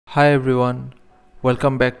Hi everyone,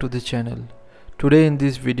 welcome back to the channel. Today in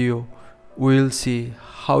this video we will see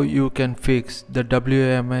how you can fix the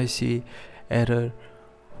wmic error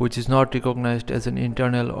which is not recognized as an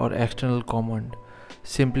internal or external command.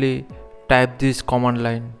 Simply type this command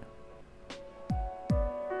line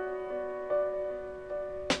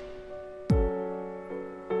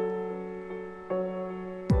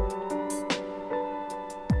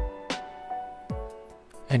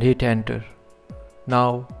and hit enter.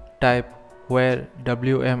 Now type where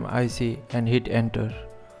wmic and hit enter.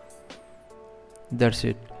 That's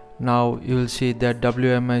it. Now you will see that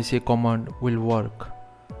wmic command will work.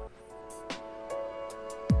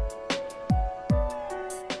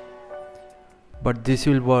 But this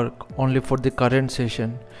will work only for the current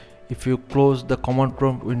session. If you close the command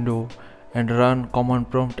prompt window and run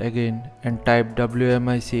command prompt again and type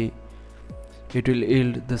wmic, it will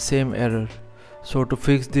yield the same error. So to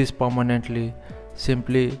fix this permanently,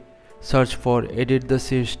 simply search for edit the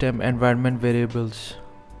system environment variables.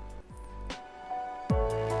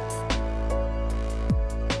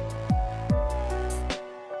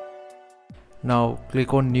 Now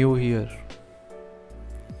click on new here.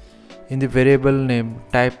 In the variable name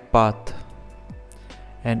type path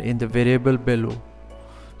and in the variable below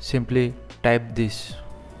simply type this.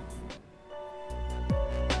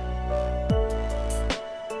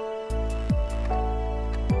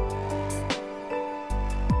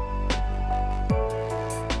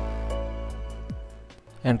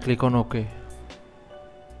 And click on OK.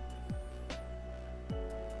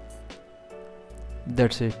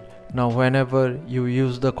 That's it. Now whenever you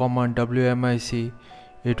use the command wmic,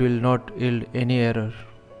 it will not yield any error.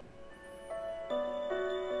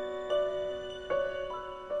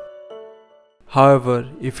 However,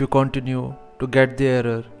 if you continue to get the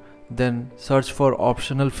error, then search for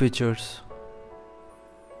optional features.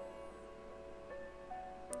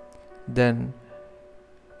 Then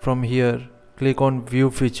from here click on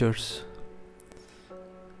view features.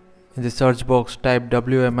 In the search box type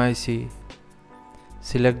wmic,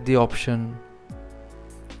 select the option,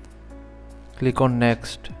 click on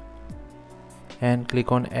next and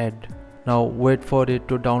click on add. Now wait for it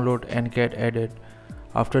to download and get added.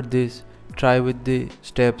 After this, try with the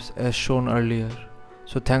steps as shown earlier.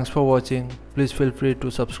 So thanks for watching. Please feel free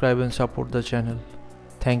to subscribe and support the channel.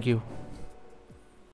 Thank you.